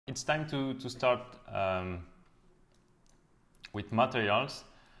it's time to start with materials.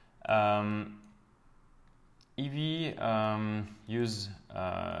 Eevee use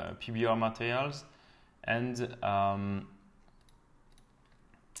PBR materials, and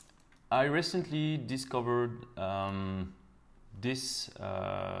I recently discovered this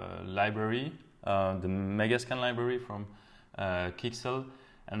library, the Megascan library from Kixel,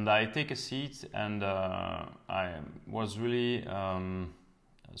 and I take a seat, and I was really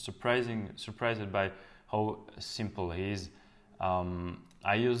surprised by how simple it is.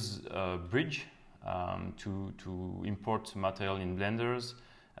 I use Bridge to import material in Blenders.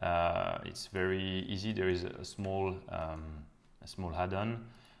 It's very easy. There is a small add-on.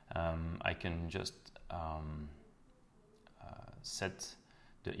 I can just set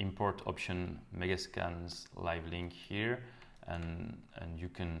the import option Megascan's live link here, and you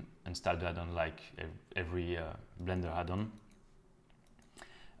can install the add-on like every Blender add-on.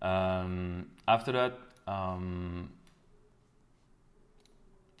 After that,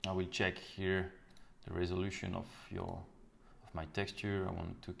 I will check here the resolution of my texture. I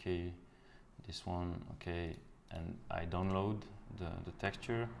want 2K, this one, okay, and I download the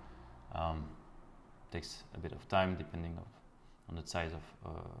texture. Takes a bit of time depending on the size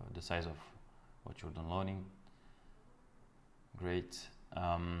of what you're downloading. Great.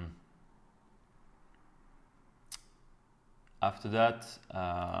 After that,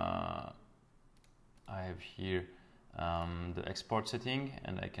 I have here the export setting,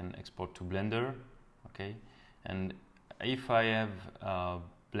 and I can export to Blender. Okay, and if I have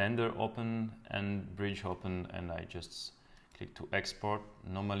Blender open and Bridge open, and I just click to export,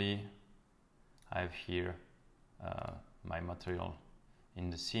 normally I have here my material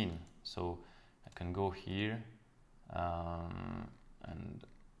in the scene. So I can go here and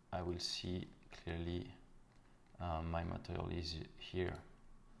I will see clearly my material is here,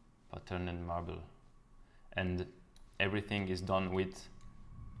 pattern and marble, and everything is done with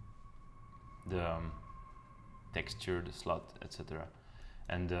the texture, the slot, etc.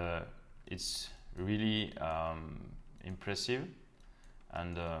 And it's really impressive,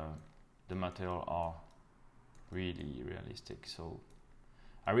 and the material are really realistic. So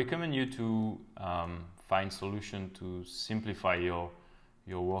I recommend you to find solution to simplify your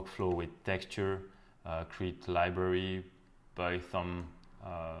workflow with texture. Create library, buy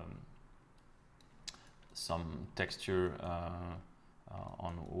some texture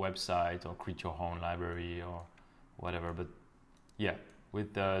on a website, or create your own library or whatever. But yeah,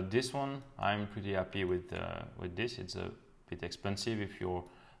 with this one, I'm pretty happy with this. It's a bit expensive if you're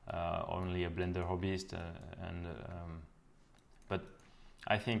only a Blender hobbyist, but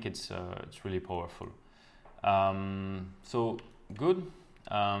I think it's really powerful. So good.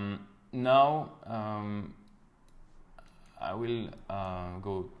 Now I will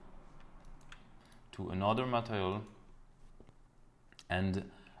go to another material and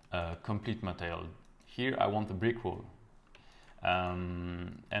complete material. Here I want a brick wall,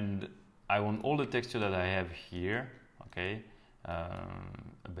 and I want all the texture that I have here. Okay,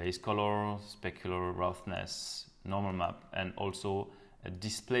 a base color, specular, roughness, normal map, and also a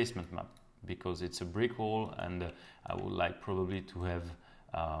displacement map, because it's a brick wall, and I would like probably to have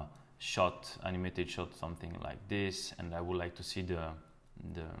animated shot, something like this, and I would like to see the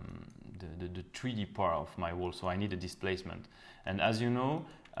 3D part of my wall. So I need a displacement, and as you know,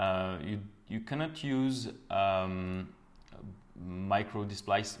 you cannot use micro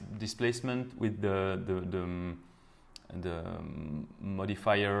displacement with the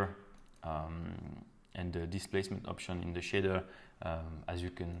modifier and the displacement option in the shader, as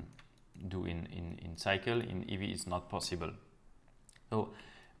you can do in Cycle. In Eevee it's not possible. So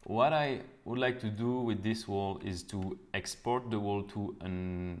what I would like to do with this wall is to export the wall to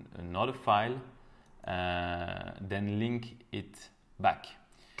another file, then link it back.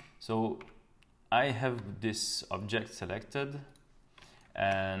 So I have this object selected,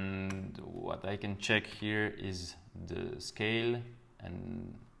 and what I can check here is the scale,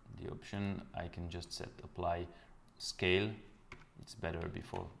 and the option I can just set apply scale. It's better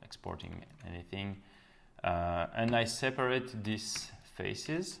before exporting anything, and I separate these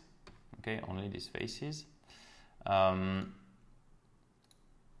faces. Okay, only these faces,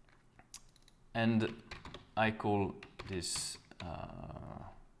 and I call this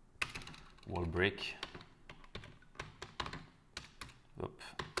wall brick.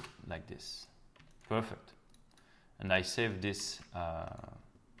 Like this. Perfect. And I save this. I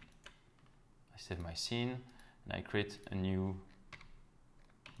save my scene, and I create a new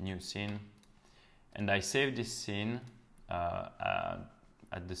scene, and I save this scene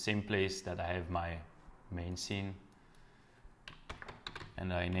at the same place that I have my main scene,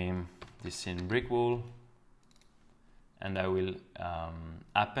 and I name this scene brick wall, and I will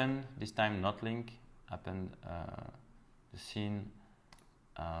append, this time not link, append the scene.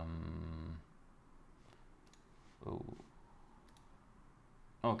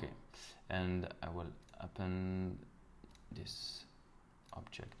 Okay, and I will append this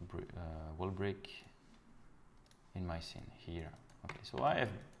object wall brick in my scene here. Okay, so I have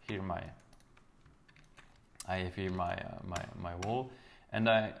here my my wall, and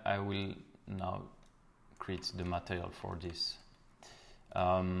I will now create the material for this.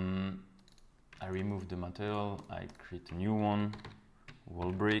 I remove the material, I create a new one,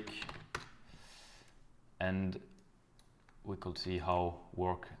 wall brick, and we could see how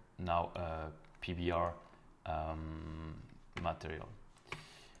work now PBR material.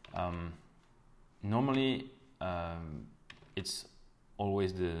 Normally it's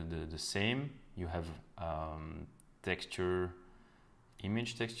always the same. You have texture,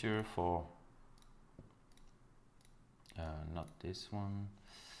 image texture for not this one.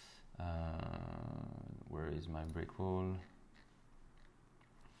 Where is my brick wall?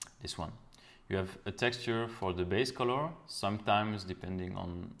 This one. You have a texture for the base color. Sometimes, depending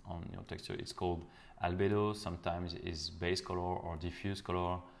on your texture, it's called albedo. Sometimes it's base color or diffuse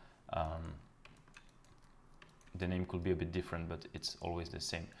color. The name could be a bit different, but it's always the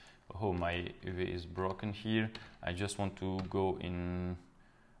same. Oh, my Eevee is broken here. I just want to go in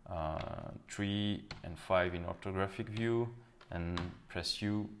 3 and 5 in orthographic view and press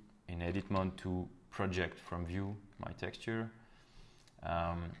U in edit mode to project from view my texture.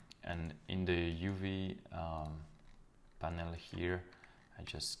 And in the UV panel here, I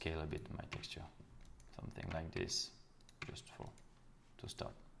just scale a bit my texture, something like this, just to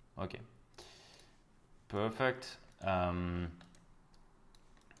start. Okay, perfect.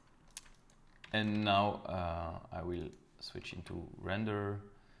 And now I will switch into render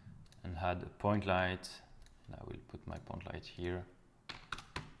and add a point light, and I will put my point light here.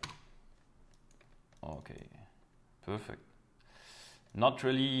 Okay, perfect. Not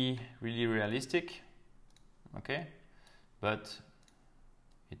really realistic, okay, but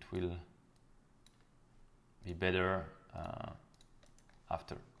it will be better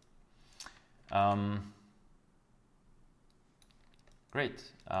after.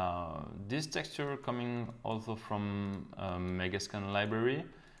 Great. This texture coming also from Megascan library,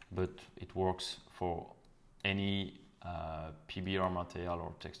 but it works for any PBR material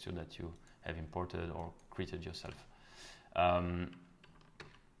or texture that you have imported or created yourself.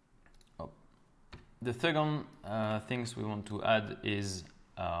 The second things we want to add is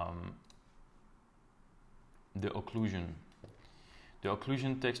the occlusion. The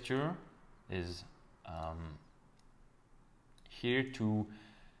occlusion texture is here to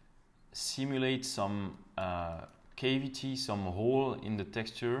simulate some cavity, some hole in the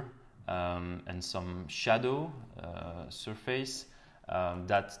texture, and some shadow surface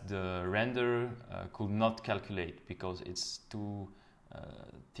that the render could not calculate because it's too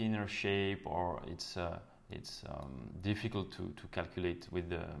thinner shape, or it's difficult to calculate with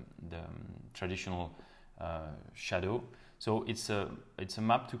the traditional shadow. So it's a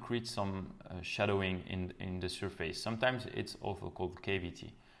map to create some shadowing in the surface. Sometimes it's also called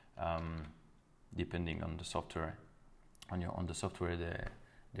cavity, depending on the software, on the software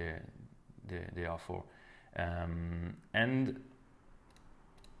they are for. And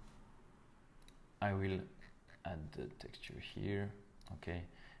I will add the texture here. Okay,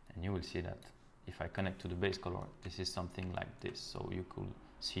 and you will see that if I connect to the base color, this is something like this. So you could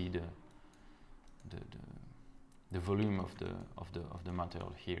see the volume of the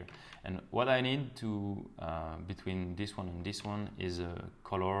material here. And what I need to between this one and this one is a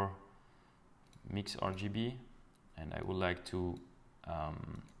color mix RGB, and I would like to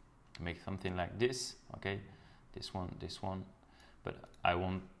make something like this. Okay, this one, but I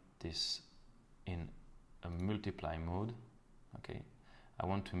want this in a multiply mode. Okay, I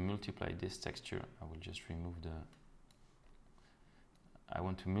want to multiply this texture. I will just remove I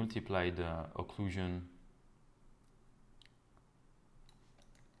want to multiply the occlusion,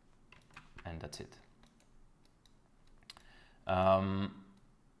 and that's it.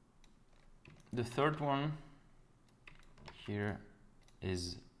 The third one here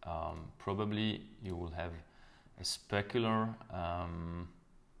is probably you will have a specular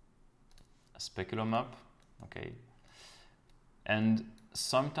map. Okay, and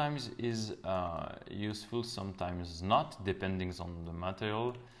sometimes is useful, sometimes not, depending on the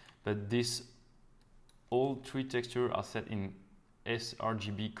material. But this all three textures are set in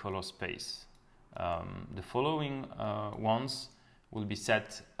sRGB color space. The following ones will be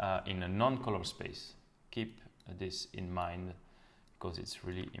set in a non-color space. Keep this in mind, because it's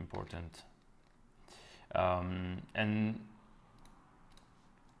really important. And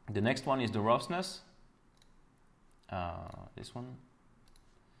the next one is the roughness. This one,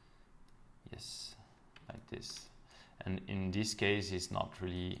 yes, like this. And in this case, it's not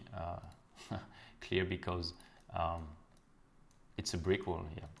really clear because it's a brick wall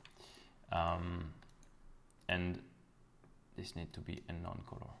here, and this needs to be a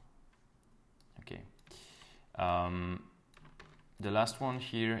non-color. Okay. The last one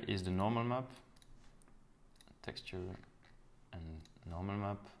here is the normal map, texture and normal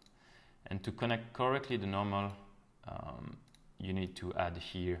map. And to connect correctly the normal, you need to add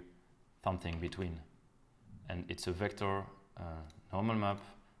here something between. And it's a vector normal map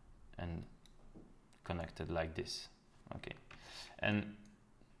and connected like this. Okay. And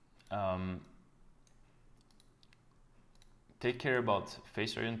take care about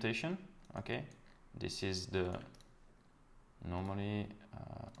face orientation. Okay. This is the normally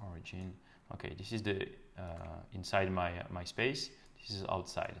origin. Okay, this is the inside my space. This is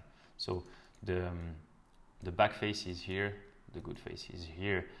outside. So the back face is here, the good face is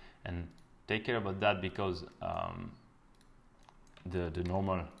here, and take care about that because the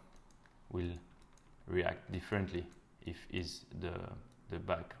normal will react differently if is the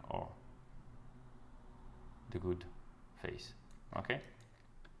back or the good face. Okay.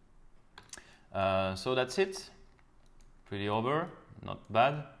 So that's it. Pretty over, not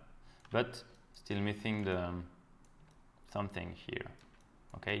bad, but still missing the something here.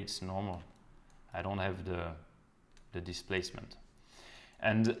 Okay, it's normal. I don't have the displacement.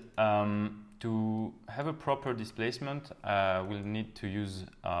 And to have a proper displacement, we'll need to use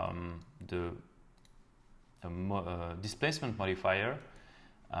the displacement modifier,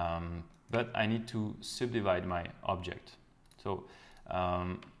 but I need to subdivide my object. So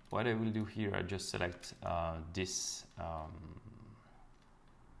what I will do here, I just select this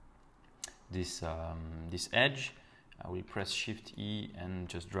edge. I will press Shift E and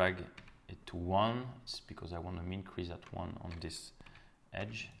just drag it to 1. It's because I want to increase at 1 on this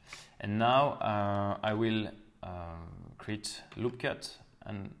edge. And now I will create loop cut,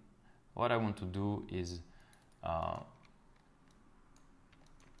 and what I want to do is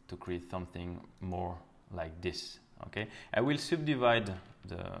to create something more like this. Okay, I will subdivide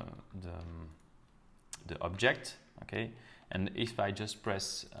the object. Okay, and if I just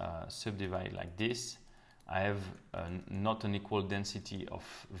press subdivide like this, I have not an equal density of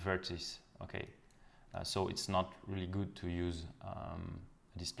vertices. Okay, so it's not really good to use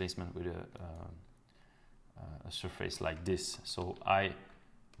displacement with a surface like this. So I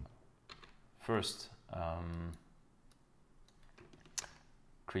first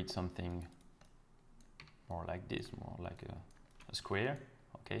create something more like this, more like a square.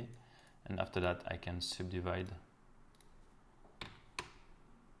 Okay, and after that I can subdivide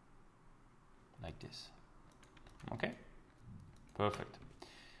like this. Okay, perfect.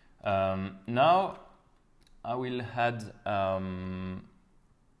 Now I will add a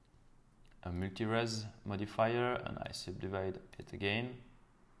multi-res modifier, and I subdivide it again,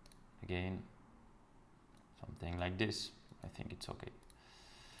 something like this. I think it's okay.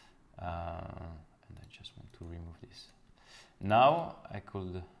 And I just want to remove this. Now I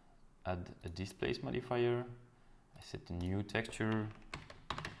could add a displace modifier. I set a new texture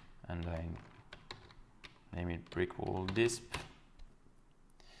and I name it brick wall disp.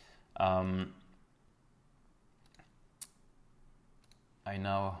 I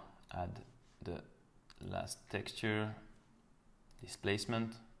now add the last texture,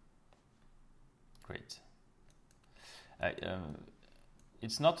 displacement. Great.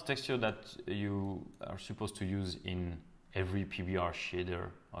 It's not a texture that you are supposed to use in every PBR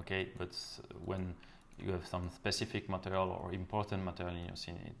shader, okay? But when you have some specific material or important material in your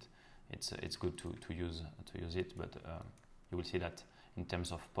scene, it's good to use it. But you will see that in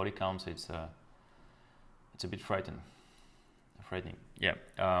terms of poly counts, it's a bit frightening. Yeah.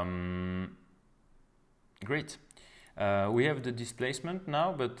 Great. We have the displacement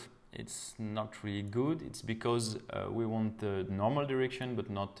now, but it's not really good. It's because we want the normal direction, but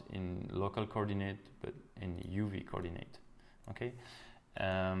not in local coordinate, but in UV coordinate. Okay.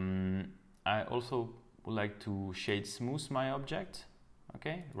 I also would like to shade smooth my object.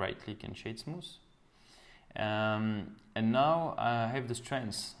 Okay. Right click and shade smooth. And now I have the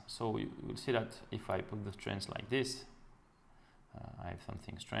strengths. So you will see that if I put the strengths like this, I have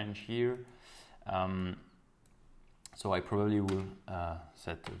something strange here. So I probably will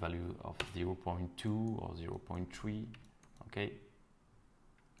set a value of 0.2 or 0.3, okay?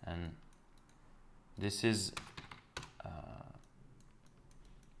 And this is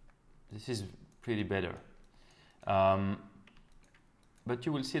pretty better. but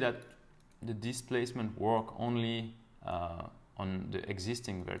you will see that the displacement work only on the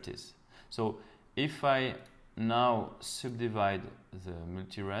existing vertex. So if I now subdivide the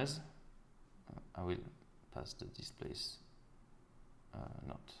multi-res, I will pass the displace,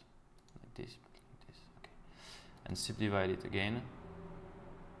 not like this, but like this, okay, and subdivide it again.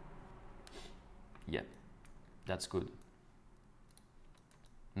 Yeah, that's good.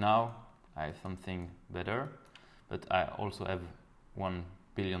 Now I have something better, but I also have 1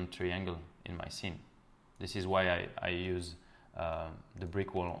 billion triangle in my scene. This is why I use the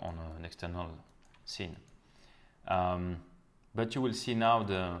brick wall on an external scene. But you will see now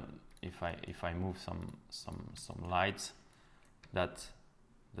if I move some lights, that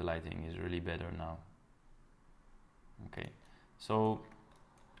the lighting is really better now. Okay, so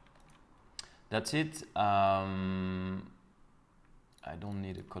that's it. I don't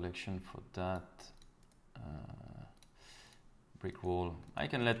need a collection for that. Brick wall. I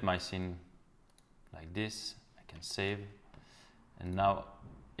can let my scene like this. I can save. And now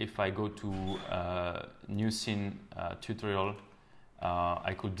if I go to new scene tutorial,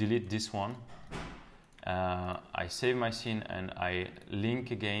 I could delete this one. I save my scene and I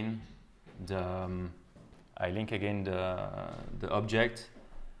link again the object.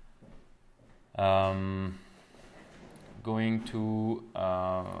 Going to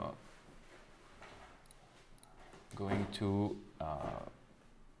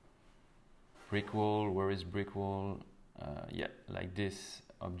brick wall. Where is brick wall? Yeah, like this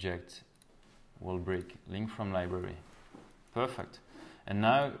object, wall brick, link from library. Perfect. And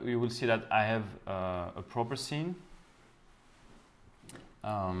now you will see that I have a proper scene,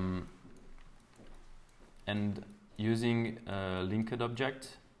 and using a linked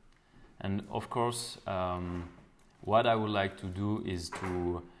object. And of course, what I would like to do is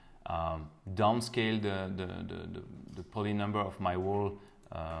to downscale the poly number of my wall,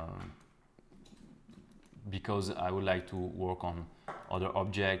 because I would like to work on other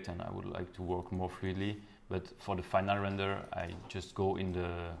objects and I would like to work more fluidly. But for the final render, I just go in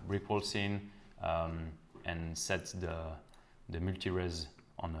the brick wall scene and set the multi-res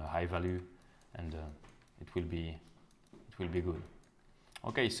on a high value, and it will be good.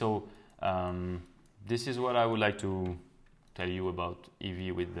 Okay, so this is what I would like to tell you about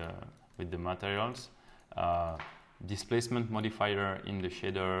Eevee with the materials. Displacement modifier in the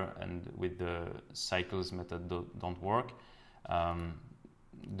shader and with the cycles method don't work.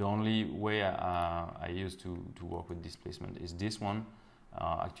 The only way I use to work with displacement is this one.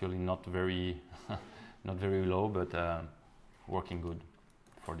 Actually not very not very low, but working good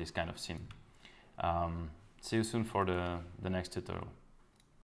for this kind of scene. See you soon for the next tutorial.